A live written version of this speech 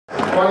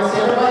I want to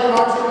see everybody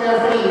marching their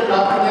feet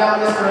up and down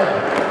this ring.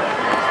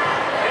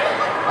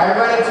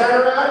 Everybody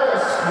turn around and go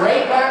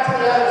straight back to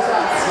the other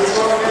side.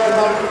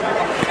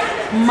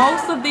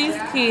 Most of these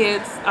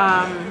kids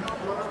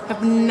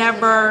have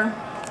never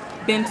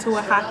been to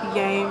a hockey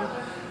game,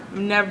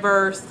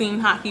 never seen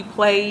hockey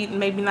played,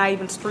 maybe not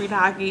even street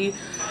hockey,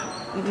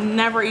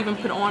 never even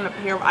put on a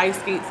pair of ice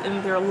skates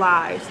in their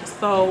lives.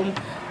 So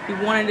we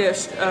wanted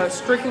a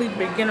strictly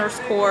beginner's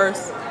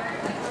course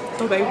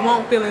so they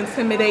won't feel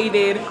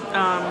intimidated,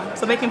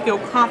 so they can feel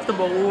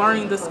comfortable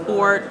learning the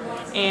sport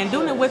and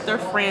doing it with their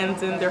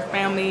friends and their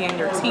family and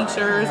their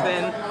teachers,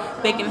 and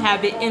they can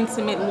have the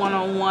intimate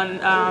one-on-one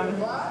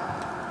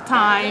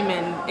time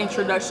and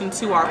introduction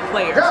to our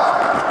players.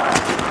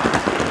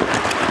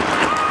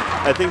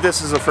 I think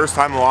this is the first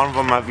time a lot of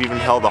them have even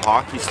held a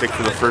hockey stick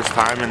for the first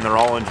time, and they're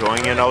all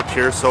enjoying it out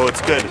here, so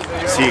it's good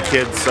to see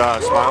kids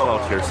smile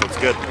out here, so it's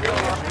good.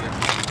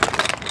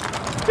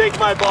 Take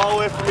my ball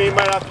with me,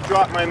 might have to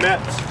drop my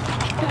mitts.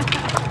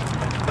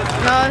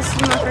 No, this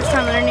is my first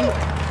time learning.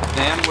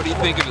 Dan, what do you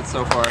think of it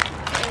so far?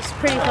 It's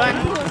pretty fun.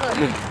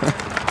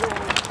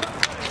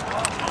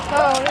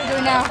 Oh, what are we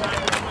doing now?